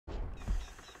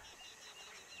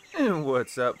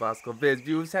What's up, Bosco Vids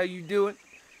viewers? How you doing?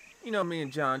 You know, me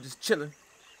and John just chilling.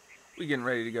 We getting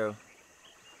ready to go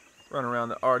run around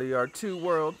the RDR2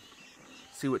 world,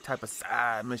 see what type of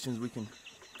side missions we can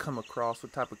come across,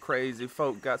 what type of crazy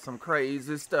folk got some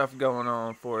crazy stuff going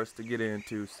on for us to get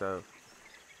into. So,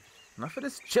 enough of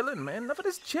this chilling, man. Enough of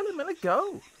this chilling, man. Let's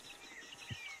go.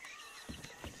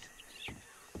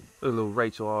 Little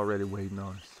Rachel already waiting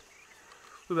on us.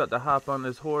 We're about to hop on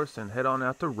this horse and head on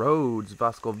out the roads,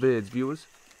 Bosco Vids viewers.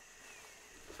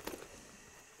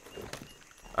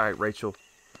 Alright, Rachel.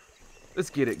 Let's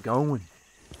get it going.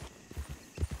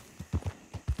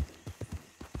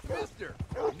 Mister,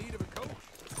 in need of a coat?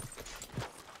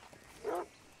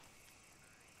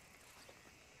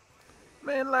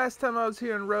 Man, last time I was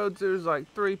here in Rhodes, there was like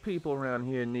 3 people around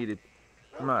here needed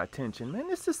my attention. Man,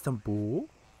 this is some bull.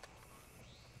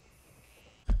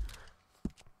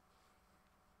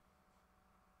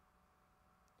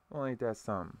 Well, ain't that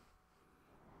something?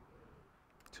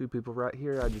 2 people right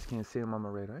here. I just can't see them on my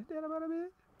radar. Ain't that about a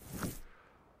bit?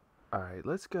 Alright,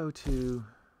 let's go to...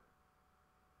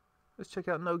 Let's check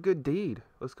out No Good Deed.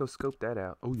 Let's go scope that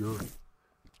out. Oh, yeah.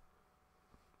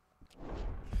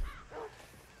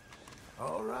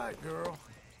 All right, girl.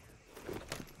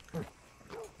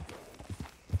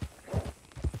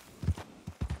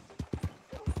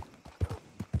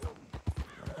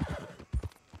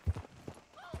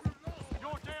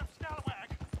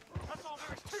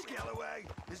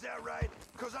 Is that right?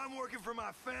 Because I'm working for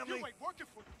my family? You ain't working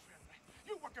for your family.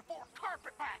 You working for a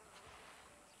carpetbag.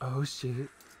 Oh, shit.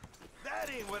 That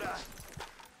ain't what I...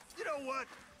 You know what?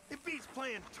 It beats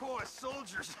playing toy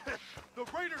soldiers. The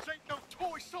Raiders ain't no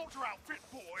toy soldier outfit,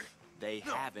 boy. They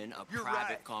having a You're private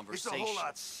right. conversation. It's a whole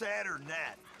lot sadder than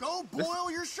that. Go boil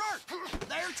your shirt.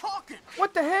 They're talking.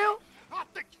 What the hell? I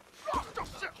think you lost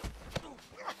yourself.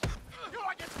 You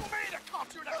like it's me that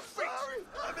caught you in that street. Sorry,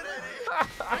 I'm an idiot.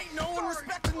 Ain't no one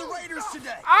respecting the Raiders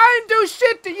today. I ain't do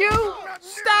shit to you!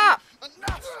 Stop!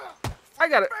 I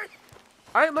got it.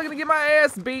 I ain't looking to get my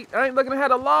ass beat. I ain't looking to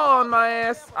have the law on my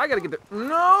ass. I gotta get the...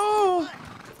 No!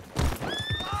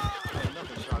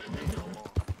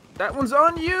 That one's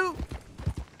on you!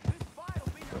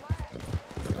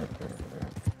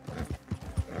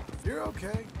 You're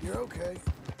okay. You're okay.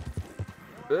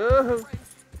 You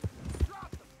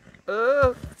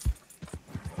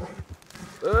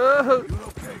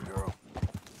okay, girl?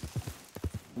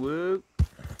 Whoop.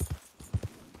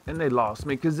 And they lost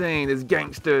me because they ain't as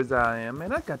gangster as I am.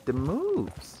 Man, I got the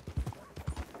moves.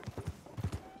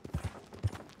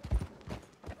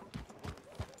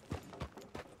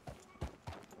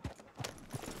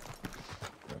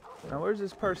 Now, where's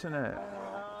this person at?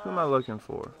 Who am I looking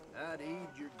for? I'd heed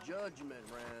your judgment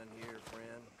round here,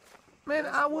 friend. Man,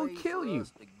 Best I will way kill for you.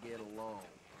 us to get along.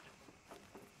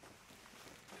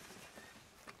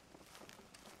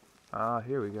 Ah,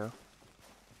 here we go.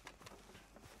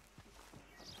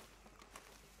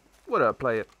 What up,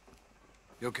 play it?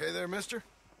 You okay there, mister?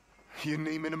 You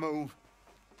need me to move?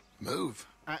 Move.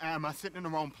 Am I sitting in the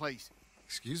wrong place?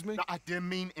 Excuse me? No, I didn't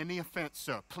mean any offense,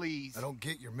 sir. Please. I don't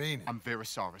get your meaning. I'm very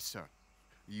sorry, sir.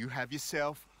 You have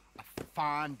yourself a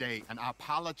fine day, and I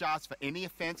apologize for any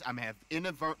offense I may have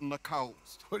inadvertently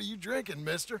caused. What are you drinking,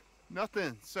 mister?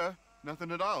 Nothing, sir.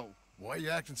 Nothing at all. Why are you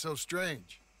acting so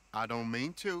strange? I don't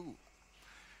mean to.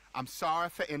 I'm sorry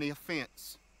for any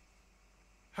offense.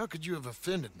 How could you have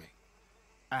offended me?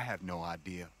 I have no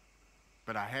idea.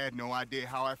 But I had no idea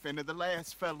how I offended the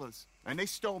last fellas. And they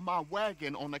stole my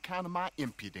wagon on account of my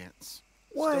impudence.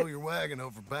 What? Stole your wagon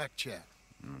over back chat.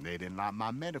 They didn't like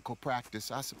my medical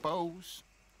practice, I suppose.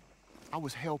 I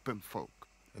was helping folk.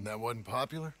 And that wasn't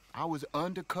popular? I was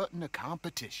undercutting the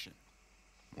competition.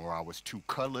 Or I was too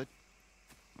colored.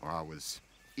 Or I was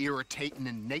irritating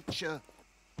in nature.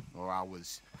 Or I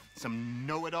was some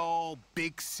know-it-all,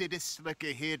 big city slicker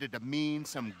here to demean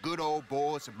some good old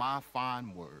boys of my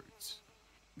fine words.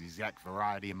 The exact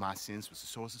variety of my sins was the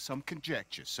source of some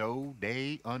conjecture, so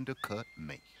they undercut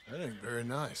me. That ain't very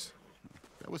nice.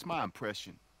 That was my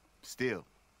impression. Still,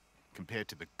 compared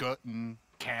to the gutting,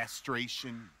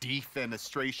 castration,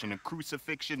 defenestration, and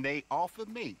crucifixion they offered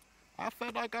me, I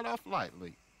felt I got off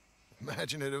lightly.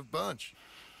 Imaginative bunch.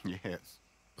 Yes.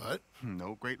 But?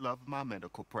 No great love of my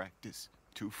medical practice.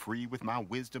 Too free with my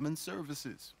wisdom and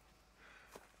services.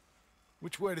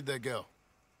 Which way did they go?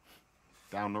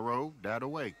 Down the road, that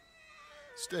away.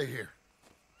 Stay here.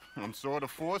 I'm sort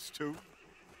of forced to.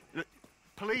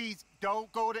 Please, don't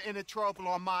go to any trouble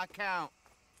on my account.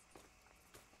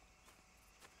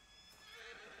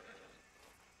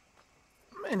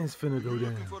 Man, it's finna go You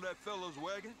down. looking for that fella's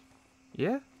wagon?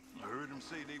 Yeah? I heard him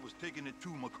say they was taking it to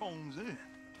McComb's Inn.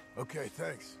 Okay,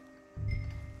 thanks.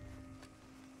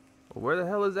 Well, where the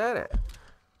hell is that at?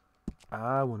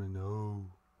 I want to know.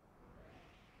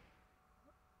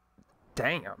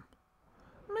 Damn.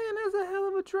 Man, that's a hell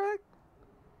of a track.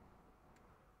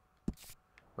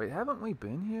 Wait, haven't we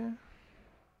been here?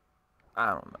 I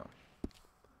don't know.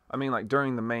 I mean, like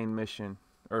during the main mission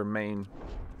or main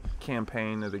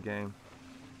campaign of the game.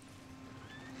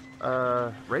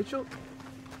 Rachel?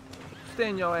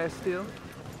 Stand your ass still.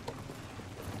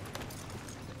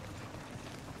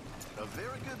 A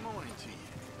very good morning to you.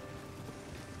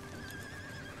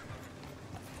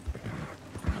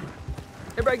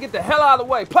 Everybody get the hell out of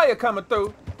the way. Player coming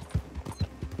through.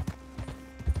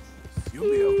 You'll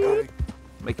be okay.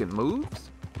 Making moves?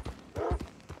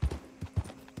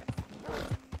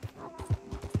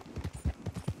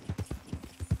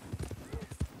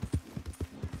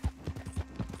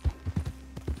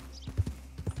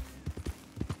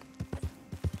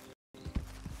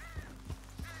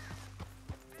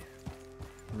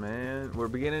 Man, we're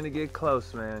beginning to get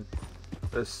close, man.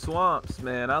 The swamps,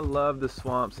 man. I love the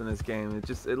swamps in this game.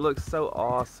 It looks so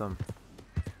awesome.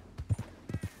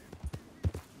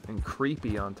 And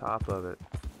creepy on top of it.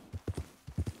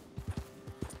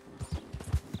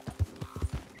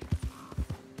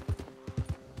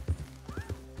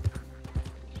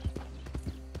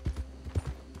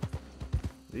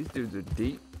 These dudes are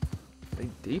deep. They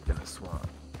deep in the swamp.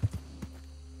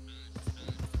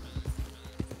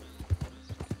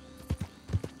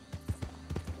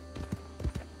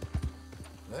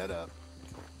 Let up.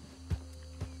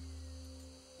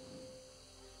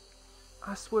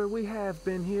 I swear we have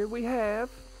been here. We have.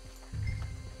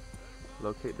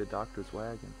 Locate the doctor's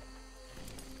wagon.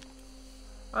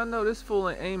 I know this fool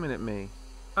ain't aiming at me.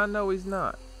 I know he's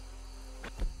not.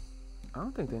 I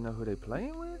don't think they know who they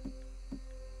playing with.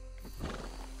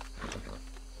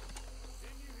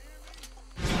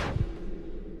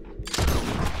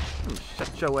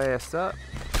 Shut your ass up.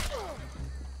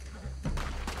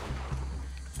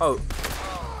 Oh,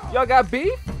 y'all got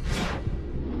beef?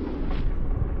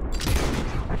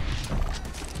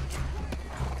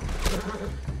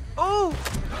 Oh!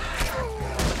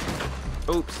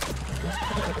 Oops.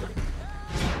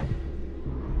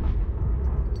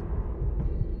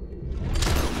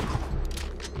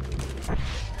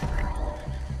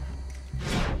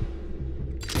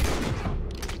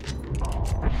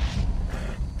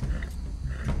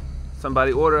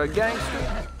 Somebody order a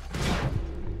gangster?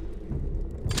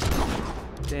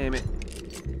 Damn it.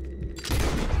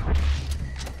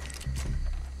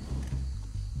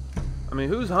 I mean,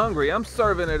 who's hungry? I'm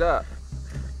serving it up.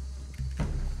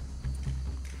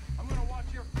 I'm gonna watch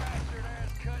your bastard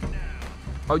ass cut now.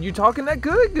 Oh, you talking that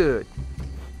good? Good.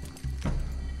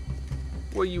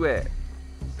 Where you at?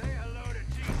 Say hello to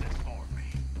Jesus for me.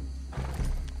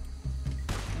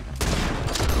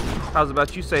 How's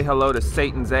about you say hello to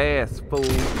Satan's ass, fool?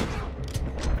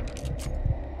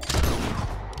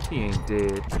 He ain't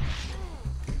dead.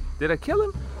 Did I kill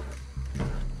him?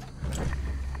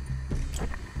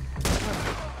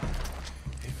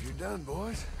 If you're done,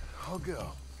 boys, I'll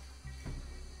go.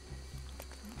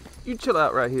 You chill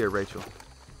out right here, Rachel.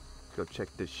 Go check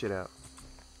this shit out.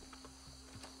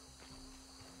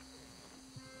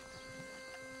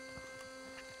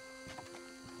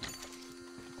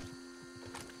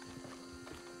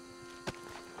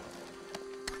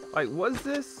 Like, was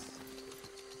this?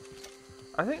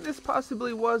 I think this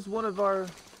possibly was one of our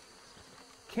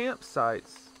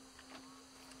campsites.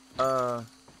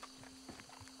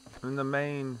 In the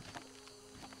main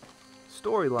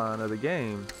storyline of the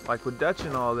game. Like with Dutch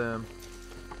and all them.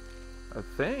 I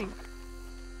think.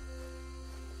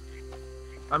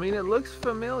 I mean, it looks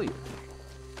familiar.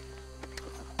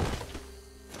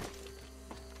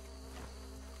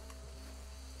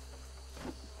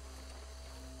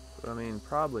 But I mean,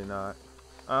 probably not.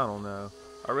 I don't know.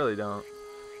 I really don't.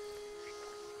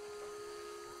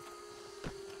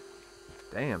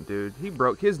 Damn, dude. He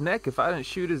broke his neck if I didn't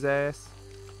shoot his ass.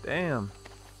 Damn.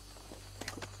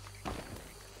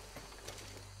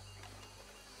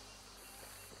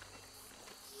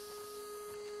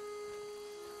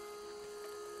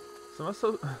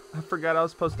 So I forgot I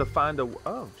was supposed to find a...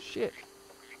 Oh, shit.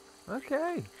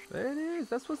 Okay. There it is.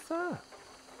 That's what's up.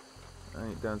 I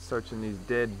ain't done searching these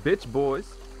dead bitch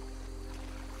boys.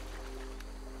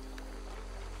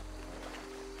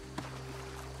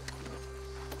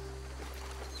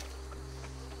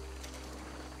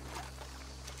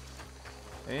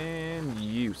 And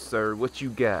you, sir, what you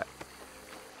got?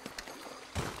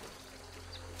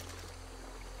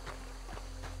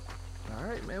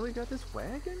 Alright, man, we got this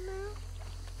wagon now?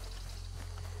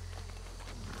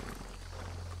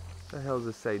 What the hell does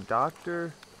it say?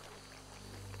 Dr.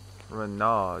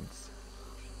 Renaud's.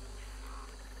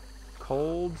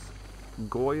 colds,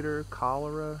 goiter,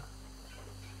 cholera.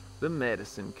 The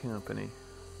medicine company.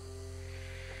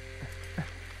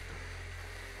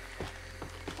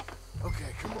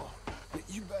 Okay, come on. Get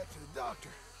you back to the doctor.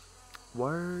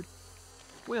 Word.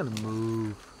 We on the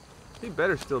move. He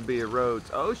better still be at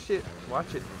Rhodes. Oh shit.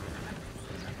 Watch it.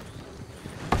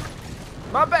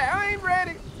 My bad. I ain't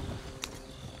ready.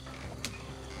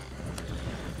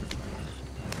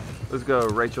 Let's go,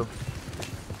 Rachel.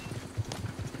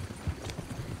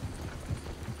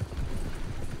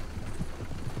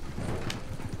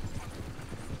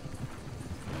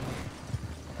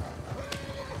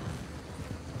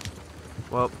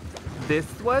 Well, this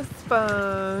was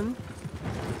fun.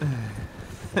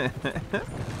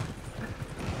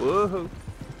 Woohoo.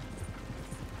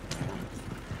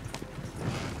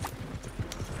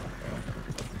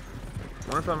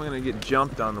 Wonder if I'm gonna get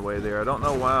jumped on the way there. I don't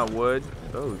know why I would.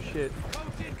 Oh shit.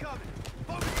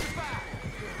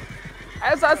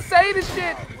 As I say the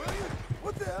shit.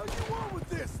 What the hell you want with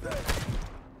this thing?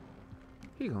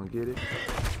 He gonna get it.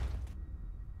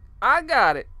 I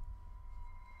got it.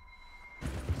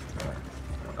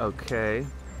 Okay.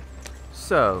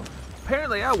 So,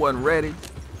 apparently I wasn't ready.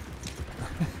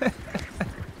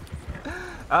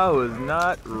 I was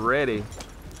not ready.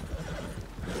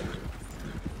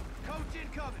 Coach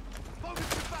incoming. Focus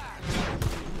the fire.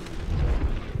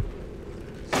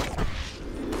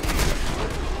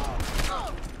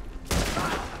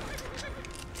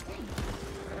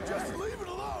 Just leave it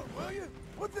alone, will you?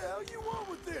 What the hell you want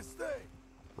with this thing?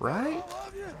 Right? All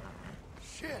of you?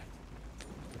 Shit.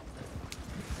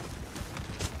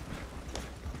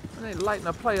 They lighting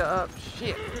a player up.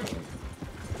 Shit.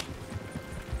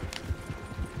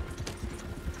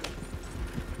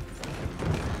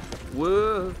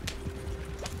 Whoa.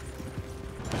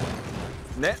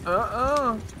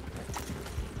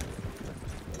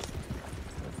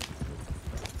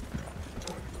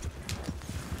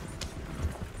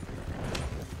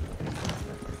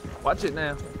 Watch it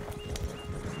now.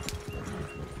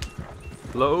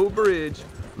 Low bridge.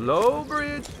 Low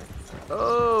bridge.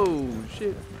 Oh,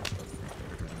 shit.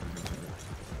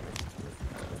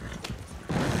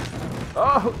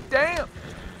 Oh, damn.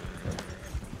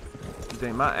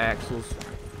 Damn, my axles.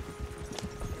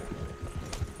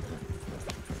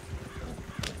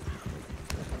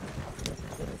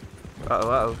 Uh-oh,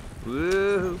 uh-oh.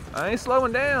 Woo. I ain't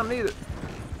slowing down neither.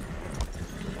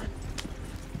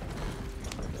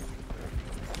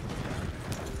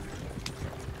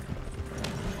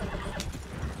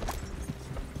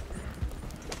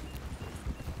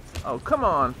 Oh, come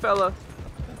on, fella.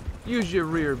 Use your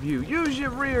rear view. Use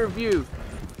your rear view.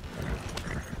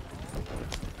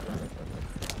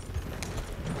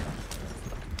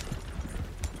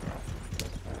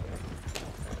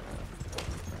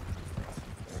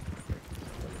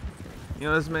 You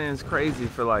know, this man's crazy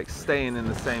for like staying in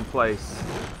the same place.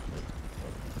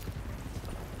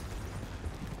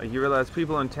 Like, you realize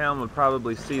people in town would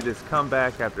probably see this come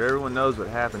back after everyone knows what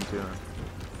happened to him.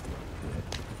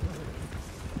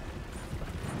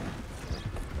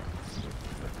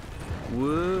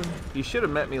 Woo. You should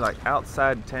have met me like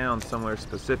outside town somewhere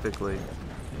specifically.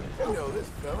 You know this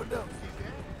fella, don't you?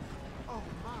 Oh,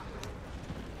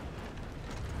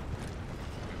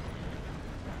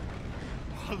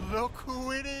 my. Look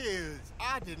who it is.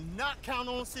 I did not count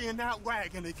on seeing that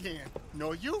wagon again.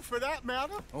 Nor you, for that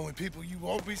matter. Only people you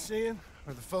won't be seeing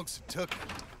are the folks that took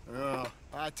it.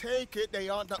 I take it they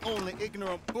aren't the only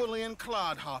ignorant bullying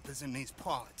clodhoppers in these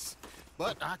parts.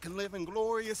 But I can live in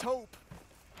glorious hope.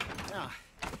 Now,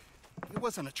 it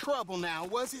wasn't a trouble now,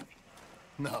 was it?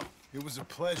 No, it was a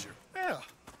pleasure. Yeah.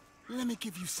 Let me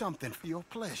give you something for your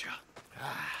pleasure.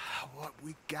 What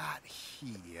we got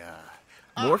here.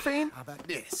 Morphine? How about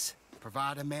this?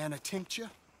 Provide a man a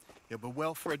tincture, he'll be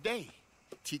well for a day.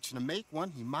 Teach him to make one,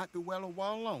 he might be well a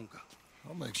while longer.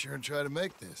 I'll make sure and try to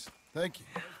make this. Thank you.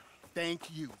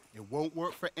 Thank you. It won't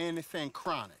work for anything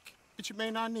chronic, but you may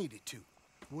not need it to.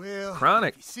 Well,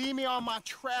 Chronic. if you see me on my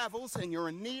travels and you're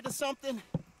in need of something,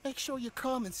 make sure you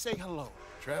come and say hello.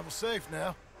 Travel safe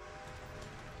now.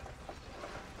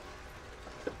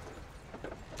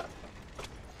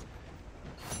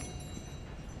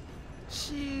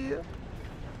 Chill.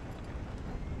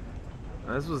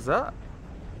 That's what's up.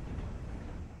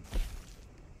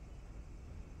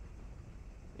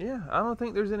 Yeah, I don't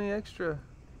think there's any extra.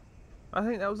 I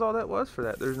think that was all that was for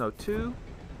that. There's no 2.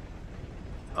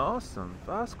 Awesome.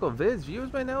 Fosco Vids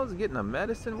viewers, man, that was getting a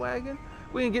medicine wagon.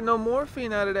 We didn't get no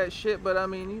morphine out of that shit, but I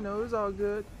mean, you know, it was all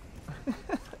good.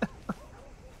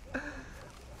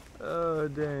 Oh,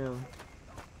 damn.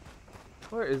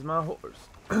 Where is my horse?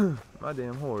 My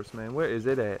damn horse, man. Where is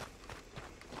it at?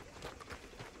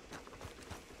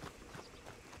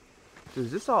 Dude,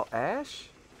 is this all ash?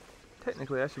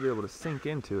 Technically, I should be able to sink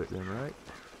into it then, right?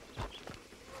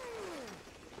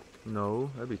 No,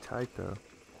 that'd be tight though.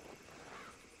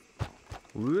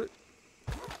 What?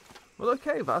 Well,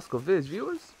 okay, Vasco Viz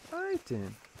viewers. Alright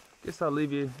then. Guess I'll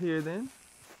leave you here then.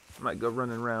 Might go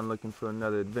running around looking for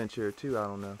another adventure or two, I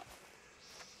don't know.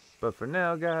 But for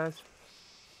now, guys,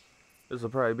 this will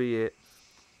probably be it.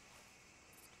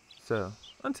 So,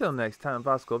 until next time,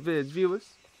 Vasco Viz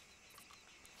viewers.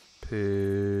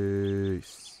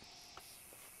 Peace.